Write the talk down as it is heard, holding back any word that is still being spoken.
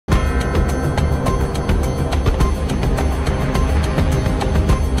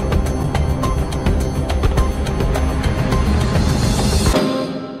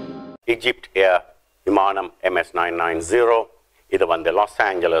EgyptAir விமானம் MS990 இது Los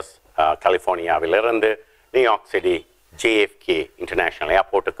Angeles கலிஃபோர்னியாவிலிருந்து New York city JFK international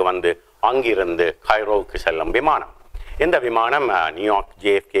ஏர்போர்ட்டுக்கு அங்கிருந்து கைரோவுக்கு செல்லும் விமானம். இந்த விமானம் நியூயார்க்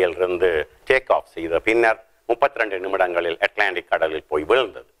JFKயிலிருந்து டேக் ஆஃப் செய்த பின்னர் 32 நிமிடங்களில் அட்லாண்டிக் கடலில் போய்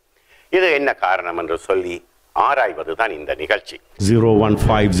விழுந்தது. இது என்ன காரணம் என்று சொல்லி ஆராய்வதுதான் இந்த நிகழ்ச்சி.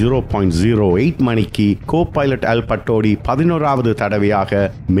 0150.08 மணிக்கு கோபைலட் அல் பட்டோடி 11வது தடவையாக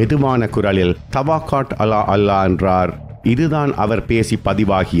மெதுவான குரலில் தவாக்காட் அலா அல்லா என்றார். இதுதான் அவர் பேசி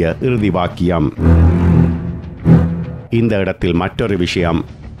பதிவாகிய இறுதி வாக்கியம். இந்த இடத்தில் மற்றொரு விஷயம்,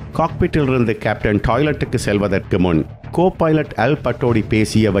 காக்பிட்டிலிருந்து கேப்டன் டாய்லெட்டுக்கு செல்வதற்கு முன் கோபைலட் அல் பட்டோடி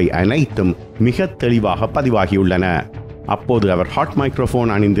பேசியவை அனைத்தும் மிக தெளிவாக பதிவாகியுள்ளன. அப்போது அவர் ஹாட்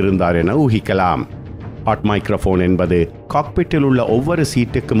மைக்ரோஃபோன் அணிந்திருந்தார் என ஊகிக்கலாம். ஹாட் மைக்ரோஃபோன் என்பது காக்பிட்டில் உள்ள ஒவ்வொரு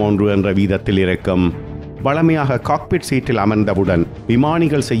சீட்டுக்கும் ஒன்று என்ற வீதத்தில் இருக்கும். வழமையாக காக்பிட் சீட்டில் அமர்ந்தவுடன்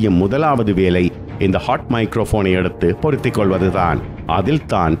விமானிகள் செய்யும் முதலாவது வேலை இந்த ஹாட் மைக்ரோஃபோனை எடுத்து பொருத்திக் கொள்வதுதான். அதில்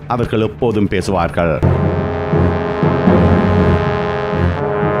தான் அவர்கள் எப்போதும் பேசுவார்கள்.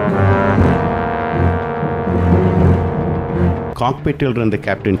 காக்பிட்டில் இருந்து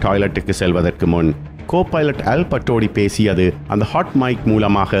கேப்டன் டாய்லெட்டுக்கு செல்வதற்கு முன் கோபைலட் அல் பட்டோடி பேசியது அந்த ஹாட் மைக்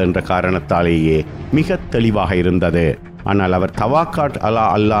மூலமாக என்ற காரணத்தாலேயே மிக தெளிவாக இருந்தது. ஆனால் அவர் தவாக்காட் அலா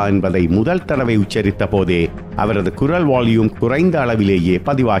அல்லா என்பதை முதல் தடவை உச்சரித்த போதே அவரது குரல் வால்யூம் குறைந்த அளவிலேயே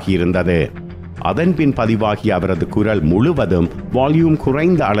பதிவாகியிருந்தது. அதன் பின் பதிவாகிய அவரது குரல் முழுவதும் வால்யூம்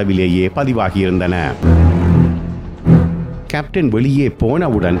குறைந்த அளவிலேயே பதிவாகியிருந்தன. கேப்டன் வெளியே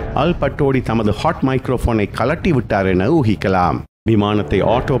போனவுடன் அல் பட்டோடி தமது ஹாட் மைக்ரோஃபோனை கலட்டி விட்டார் என ஊகிக்கலாம். விமானத்தை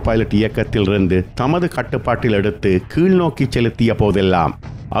ஆட்டோ பைலட் இயக்கத்திலிருந்து தமது கட்டுப்பாட்டில் எடுத்து கீழ் நோக்கி செலுத்திய போதெல்லாம்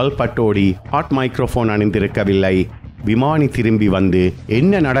அல் பட்டோடி ஹாட் மைக்ரோஃபோன் அணிந்திருக்கவில்லை. விமானி திரும்பி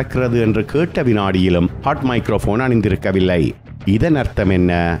என்ன நடக்கிறது என்று கேட்ட வினாடியிலும் ஹாட் மைக்ரோஃபோன் அணிந்திருக்கவில்லை. இதன் அர்த்தம்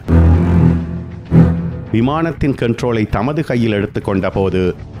என்ன? விமானத்தின் கண்ட்ரோலை தமது கையில் எடுத்துக்கொண்ட போது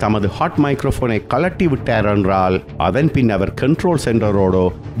தமது ஹாட் மைக்ரோஃபோனை கலட்டி விட்டார் என்றால் அதன் பின் அவர் கண்ட்ரோல் சென்டரோடோ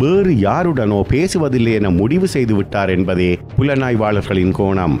வேறு யாருடனோ பேசுவதில்லை என முடிவு செய்து விட்டார் என்பதே புலனாய்வாளர்களின்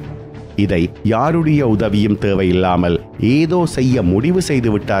கோணம். இதை யாருடைய உதவியும் தேவையில்லாமல் ஏதோ செய்ய முடிவு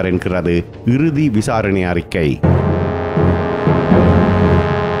செய்து விட்டார் என்கிறது இறுதி விசாரணை அறிக்கை.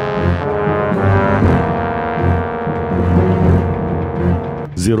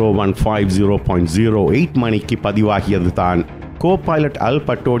 (0150.08 மணிக்கு பதிவாகியது தான் கோபைலட் அல்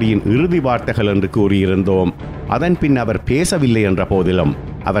பட்டோடியின் இறுதி வார்த்தைகள் என்று கூறியிருந்தோம். அதன் பின் அவர் பேசவில்லை என்ற போதிலும்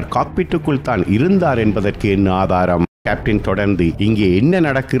அவர் காக்பிட்டுக்குள் தான் இருந்தார் என்பதற்கு என்ன ஆதாரம்? கேப்டன் தொடர்ந்து இங்கே என்ன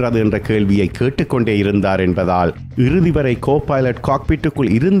நடக்கிறது என்ற கேள்வியை கேட்டுக்கொண்டே இருந்தார் என்பதால் இறுதி வரை கோபைலட்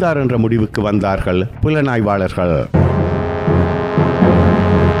காக்பிட்டுக்குள் இருந்தார் என்ற முடிவுக்கு வந்தார்கள் புலனாய்வாளர்கள்.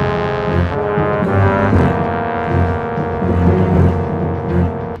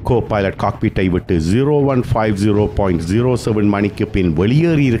 கோபைலட் காக்பிட்டை விட்டு 0150.07 மணிக்கு பின்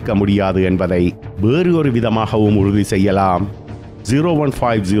வெளியேறி இருக்க முடியாது என்பதை வேறு ஒரு விதமாகவும் உறுதி செய்யலாம்.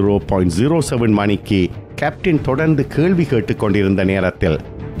 0150.07 மணிக்கு கேப்டன் தொடர்ந்து கேள்வி கேட்டுக்கொண்டிருந்த நேரத்தில்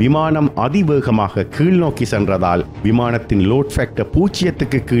விமானம் அதிவேகமாக கீழ் நோக்கி சென்றதால் விமானத்தின் லோட் ஃபேக்டர்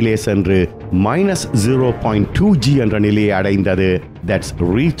 0க்கு கீழே சென்று -0.2G என்ற நிலையை அடைந்தது. That's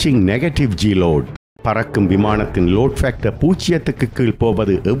reaching negative G load. பறக்கும் விமானத்தின் லோட் ஃபேக்டர் 0க்கு கீழ்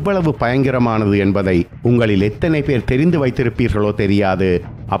போவது எவ்வளவு பயங்கரமானது என்பதை உங்களில் எத்தனை பேர் தெரிந்து வைத்திருப்பீர்களோ தெரியாது.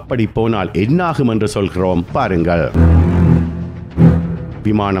 அப்படி போனால் என்னாகும் என்று சொல்கிறோம் பாருங்கள்.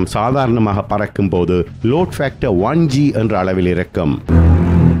 விமானம் சாதாரணமாக பறக்கும் போது லோட் ஃபேக்டர் 1G என்ற அளவில் இருக்கும்.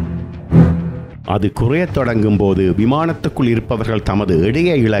 அது குறையத் தொடங்கும் போது விமானத்துக்குள் இருப்பவர்கள் தமது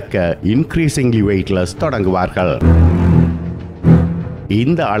எடையை இழக்க இன்க்ரீசிங்லி வெயிட்லெஸ் தொடங்குவார்கள்.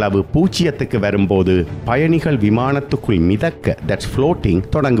 இந்த அளவு 0க்கு வரும்போது பயணிகள் விமானத்துக்குள் மிதக்க தட்ஸ் ஃப்ளோட்டிங்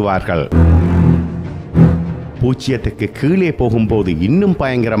தொடங்குவார்கள். 0க்கு கீழே போகும்போது இன்னும்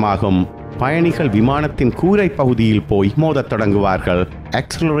பயங்கரமாகும். பயணிகள் விமானத்தின் கூரை பகுதியில் போய் மோதத் தொடங்குவார்கள்.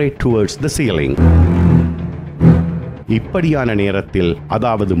 accelerate towards the ceiling. இப்படியான நேரத்தில்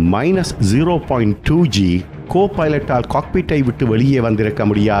அதாவது -0.2G கோபைலட்டால் காக்பிட்டை விட்டு வெளியே வந்திருக்க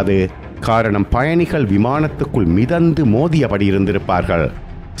முடியாது. காரணம் பயணிகள் விமானத்துக்குள் மிதந்து மோதியபடி இருந்திருப்பார்கள்.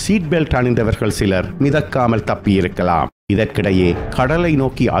 சீட் பெல்ட் அணிந்தவர்கள் சிலர் மிதக்காமல் தப்பியிருக்கலாம். இதற்கிடையே கடலை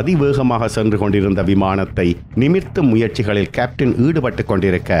நோக்கி அதிவேகமாக சென்று கொண்டிருந்த விமானத்தை நிமிர்த்தும் முயற்சிகளில் கேப்டன் ஈடுபட்டு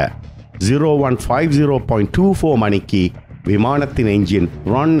கொண்டிருக்க 0150.24 மணிக்கு விமானத்தின் என்ஜின்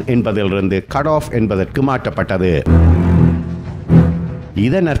ரன் என்பதிலிருந்து கட் ஆஃப் என்பதற்கு மாற்றப்பட்டது.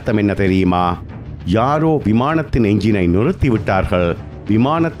 இதன் அர்த்தம் என்ன தெரியுமா? யாரோ விமானத்தின் என்ஜினை நிறுத்திவிட்டார்கள்.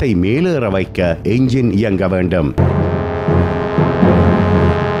 விமானத்தை மேலேற வைக்க என்ஜின் இயங்க வேண்டும்.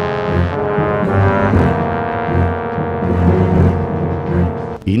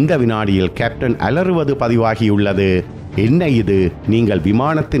 இந்த வினாடியில் கேப்டன் அலறுவது பதிவாகியுள்ளது. என்ன இது? நீங்கள்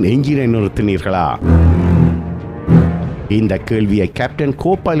விமானத்தின் என்ஜினை நிறுத்தினீர்களா? இந்த கேள்வியை கேப்டன்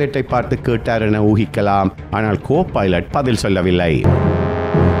கோ பைலட்டை பார்த்து கேட்டார் என ஊகிக்கலாம். ஆனால் கோ பைலட் பதில் சொல்லவில்லை.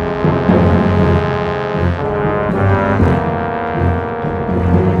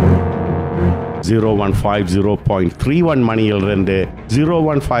 (0150.31 மணியிலிருந்து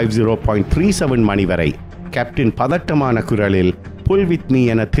 0150.37 மணி வரை கேப்டன் பதட்டமான குரலில் புல் வித் மீ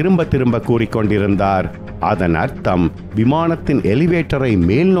என திரும்ப திரும்ப கூறிக்கொண்டிருந்தார். அதன் அர்த்தம் விமானத்தின் எலிவேட்டரை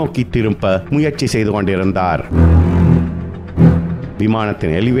மேல் நோக்கி திரும்ப முயற்சி செய்து கொண்டிருந்தார்.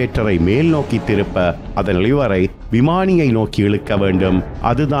 விமானத்தின் எலிவேட்டரை மேல் நோக்கி திருப்ப அதன் லிவரை விமானியை நோக்கி இழுக்க வேண்டும்.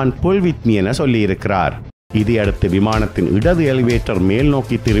 அதுதான் புல் வித் மீ என சொல்லியிருக்கிறார். இதையடுத்து விமானத்தின் இடது எலிவேட்டர் மேல்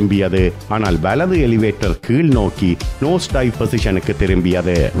நோக்கி திரும்பியது. ஆனால் வலது எலிவேட்டர் கீழ் நோக்கி நோஸ் டைவ் பொசிஷனுக்கு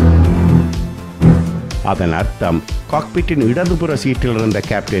திரும்பியது. அதன் அர்த்தம் காக்பிட்டின் இடதுபுற சீட்டில் இருந்த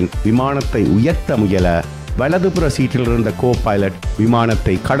கேப்டன் விமானத்தை உயர்த்த முயல, வலதுபுற சீட்டில் இருந்த கோ பைலட்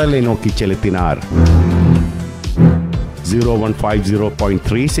விமானத்தை கடலை நோக்கி செலுத்தினார்.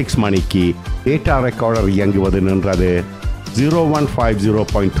 0150.36 மணிக்கு டேட்டா ரெக்கார்டர் இயங்குவது நின்றது.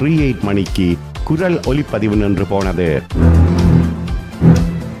 0150.38 மணிக்கு குரல் ஒலிப்பதிவு நின்று போனது.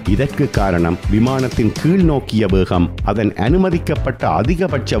 இதற்கு காரணம் விமானத்தின் கீழ் நோக்கிய வேகம் அதன் அனுமதிக்கப்பட்ட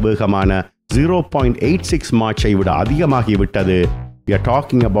அதிகபட்ச வேகமான 0.86 மார்ச்சை விட அதிகமாகிவிட்டது. We are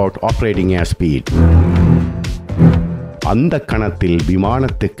talking about operating airspeed. அந்த கணத்தில்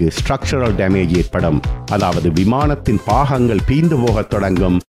விமானத்துக்கு ஸ்ட்ரக்சரல் டேமேஜ் ஏற்படும். அதாவது விமானத்தின் பாகங்கள் பீந்து போகத்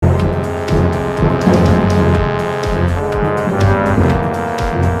தொடங்கும்.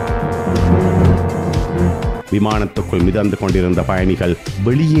 விமானத்துக்குள் மிதந்து கொண்டிருந்த பயணிகள்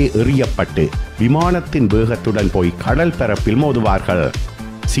வெளியே எறியப்பட்டு விமானத்தின் வேகத்துடன் போய் கடல் பரப்பில் மோதுவார்கள்.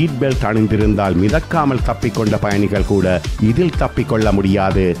 சீட் பெல்ட் அணிந்திருந்தால் மிதக்காமல் தப்பிக்கொண்ட பயணிகள் கூட இதில் தப்பிக்கொள்ள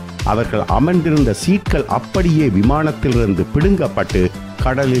முடியாது. அவர்கள் அமர்ந்திருந்த சீட்கள் அப்படியே விமானத்திலிருந்து பிடுங்கப்பட்டு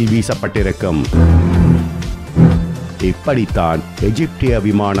கடலில் வீசப்பட்டிருக்கும். இப்படித்தான் எஜிப்டியர்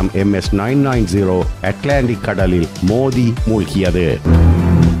விமானம் MS-990 அட்லாண்டிக் கடலில் மோதி மூழ்கியது.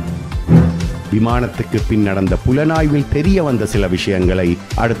 விமானத்துக்கு பின் நடந்த புலனாய்வில் தெரிய வந்த சில விஷயங்களை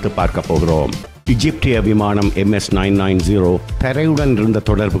அடுத்து பார்க்க போகிறோம். எஜிப்டியர் விமானம் MS-990 தரையுடன் இருந்த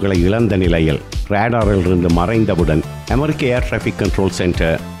தொடர்புகளை இழந்த நிலையில் ரேடாரில் இருந்து மறைந்தவுடன் அமெரிக்க ஏர் டிராஃபிக் கண்ட்ரோல்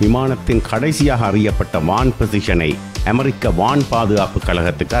சென்டர் விமானத்தின் கடைசியாக அறியப்பட்ட வான் பொசிஷனை அமெரிக்க வான் பாதுகாப்பு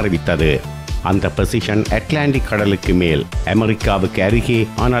கழகத்துக்கு அறிவித்தது. அந்த பொசிஷன் அட்லாண்டிக் கடலுக்கு மேல் அமெரிக்காவுக்கு அருகே,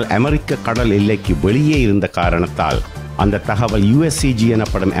 ஆனால் அமெரிக்க கடல் எல்லைக்கு வெளியே இருந்த காரணத்தால் அந்த தகவல் USCG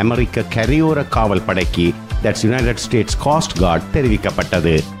எனப்படும் அமெரிக்க கரையோர காவல் படைக்கு, that's United states cost card,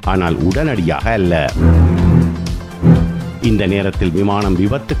 தெரிவிக்கப்பட்டது. ஆனால் உடனடியாக அல்ல. இந்த நேரத்தில் விமானம்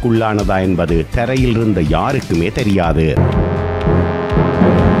விபத்துக்குள்ளானதா என்பது தரையில் இருந்த யாருக்குமே தெரியாது.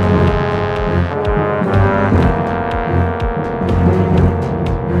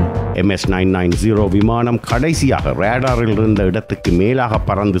 MS-990 விமானம் கடைசியாக ரேடாரில் இருந்த இடத்துக்கு மேலாக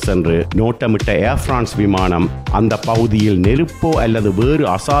பறந்து சென்று நோட்டமிட்ட ஏர் பிரான்ஸ் விமானம் அந்த பகுதியில் நெருப்போ அல்லது வேறு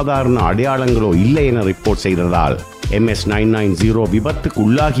அசாதாரண அடையாளங்களோ இல்லை என ரிப்போர்ட் செய்ததால் MS-990 விபத்துக்கு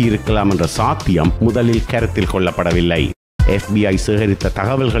உள்ளாகி இருக்கலாம் என்ற சாத்தியம் முதலில் கருத்தில் கொள்ளப்படவில்லை. FBI சேகரித்த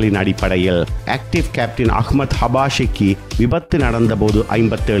தகவல்களின் அடிப்படையில் ஆக்டிவ் கேப்டன் அஹ்மத் ஹபாஷிக்கு விபத்து நடந்தபோது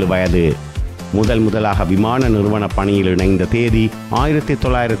 57 வயது. முதலாக விமான நிறுவன பணியில் இணைந்த தேதி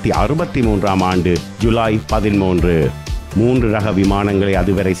 1963 ஆண்டு ஜூலை 13. 3 ரக விமானங்களை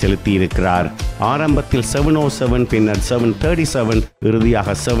அதுவரை செலுத்தியிருக்கிறார். ஆரம்பத்தில் 707, பின்னர் 737,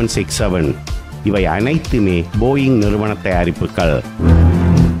 இறுதியாக 767. இவை அனைத்துமே போயிங் நிறுவன தயாரிப்புகள்.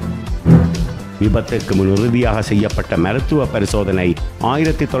 விபத்துக்கு முன் இறுதியாக செய்யப்பட்ட மருத்துவ பரிசோதனை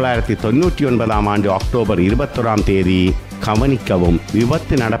 1999 ஆண்டு அக்டோபர் 21 கவனிக்கவும்,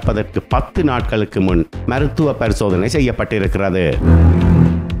 விபத்து நடப்பதற்கு 10 நாட்களுக்கு முன் மருத்துவ பரிசோதனை செய்யப்பட்டிருக்கிறது.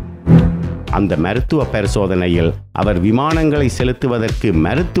 அந்த மருத்துவ பரிசோதனையில் அவர் விமானங்களை செலுத்துவதற்கு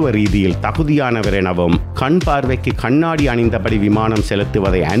மருத்துவ ரீதியில் தகுதியானவர் எனவும் கண் பார்வைக்கு கண்ணாடி அணிந்தபடி விமானம்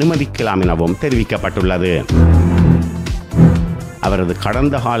செலுத்துவதை அனுமதிக்கலாம் எனவும் தெரிவிக்கப்பட்டுள்ளது. அவரது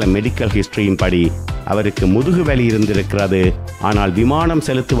கடந்த கால மெடிக்கல் ஹிஸ்டரியின்படி அவருக்கு முதுகு வலி இருந்திருக்கிறது. ஆனால் விமானம்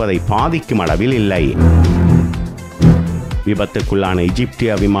செலுத்துவதை பாதிக்கும் அளவில் இல்லை. விபத்துக்குள்ளான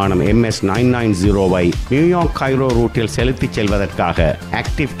எஜிப்டியர் விமானம் MS-990 நியூயார்க் கைரோ ரூட்டில் செலுத்திச் செல்வதற்காக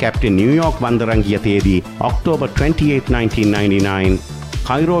ஆக்டிவ் கேப்டன் நியூயார்க் வந்திறங்கிய தேதி அக்டோபர் 28, 1999.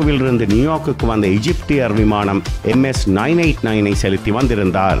 கைரோவில் இருந்து நியூயார்க்குக்கு வந்த எஜிப்டியர் விமானம் MS-989 செலுத்தி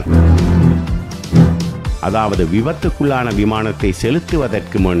வந்திருந்தார். அதாவது விபத்துக்குள்ளான விமானத்தை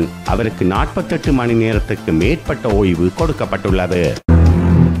செலுத்துவதற்கு முன் அவருக்கு 48 மணி நேரத்துக்கு மேற்பட்ட ஓய்வு கொடுக்கப்பட்டுள்ளது.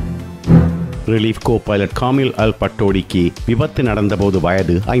 ரிலீஃப் கோ-பைலட் காமில் அல் பட்டோடிக்கு விபத்து நடந்தபோது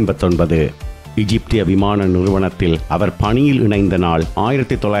வயது 59. எகிப்திய விமான நிறுவனத்தில் அவர் பணியில் இணைந்த நாள்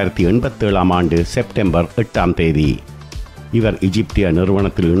 1987 ஆண்டு செப்டம்பர் 8 இவர் எகிப்திய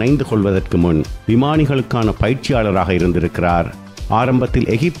நிறுவனத்தில் இணைந்து கொள்வதற்கு முன் விமானிகளுக்கான பயிற்சியாளராக இருந்திருக்கிறார். ஆரம்பத்தில்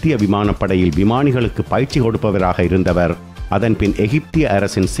எகிப்திய விமானப்படையில் விமானிகளுக்கு பயிற்சி கொடுப்பவராக இருந்தவர். அதன்பின் எகிப்திய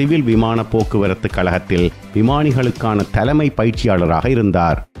அரசின் சிவில் விமான போக்குவரத்து கழகத்தில் விமானிகளுக்கான தலைமை பயிற்சியாளராக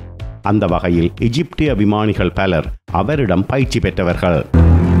இருந்தார். அந்த வகையில் எகிப்திய விமானிகள் பலர் அவரிடம் பயிற்சி பெற்றவர்கள்.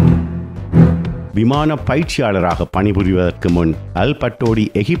 விமான பயிற்சியாளராக பணிபுரிவதற்கு முன் அல்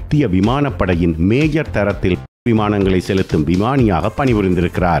பட்டோடி எகிப்திய விமானப்படையின் மேஜர் தரத்தில் விமானங்களை செலுத்தும் விமானியாக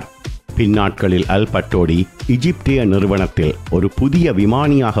பணிபுரிந்திருக்கிறார். பின்னாட்களில் அல் பட்டோடி எகிப்திய நிறுவனத்தில் ஒரு புதிய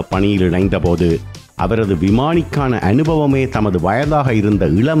விமானியாக பணியில் இணைந்தபோது அவரது விமானிக்கான அனுபவமே தமது வயதாக இருந்த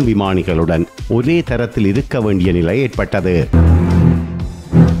இளம் விமானிகளுடன் ஒரே தரத்தில் இருக்க வேண்டிய நிலை ஏற்பட்டது.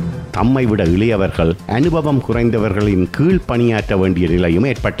 தம்மை விட இளையவர்கள் அனுபவம் குறைந்தவர்களின் கீழ் பணியாற்ற வேண்டிய நிலையும்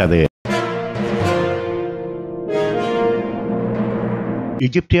ஏற்பட்டது.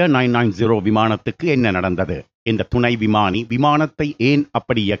 EgyptAir 990 விமானத்துக்கு என்ன நடந்தது? இந்த துணை விமானி விமானத்தை ஏன்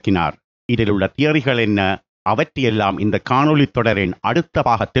அப்படி இயக்கினார்? இதில் உள்ள தியரிகள் என்ன? அவற்றையெல்லாம் இந்த காணொளி தொடரின் அடுத்த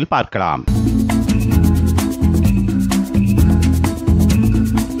பாகத்தில் பார்க்கலாம்.